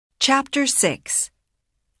Chapter 6.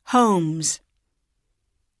 Homes.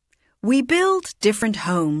 We build different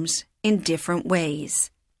homes in different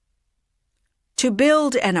ways. To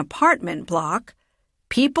build an apartment block,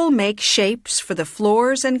 people make shapes for the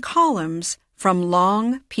floors and columns from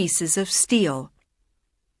long pieces of steel.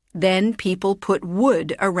 Then people put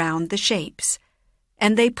wood around the shapes,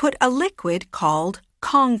 and they put a liquid called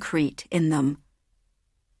concrete in them.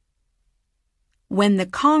 When the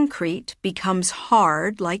concrete becomes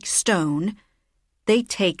hard like stone, they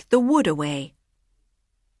take the wood away.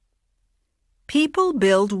 People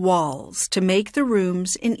build walls to make the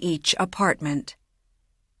rooms in each apartment.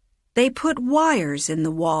 They put wires in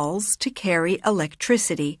the walls to carry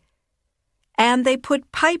electricity, and they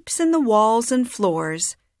put pipes in the walls and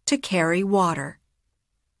floors to carry water.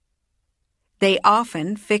 They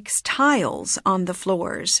often fix tiles on the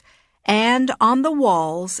floors and on the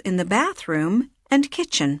walls in the bathroom and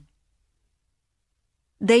kitchen.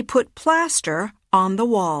 They put plaster on the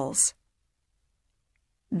walls.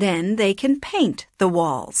 Then they can paint the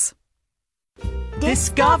walls.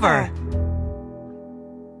 Discover!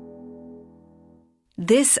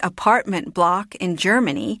 This apartment block in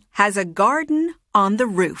Germany has a garden on the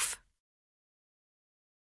roof.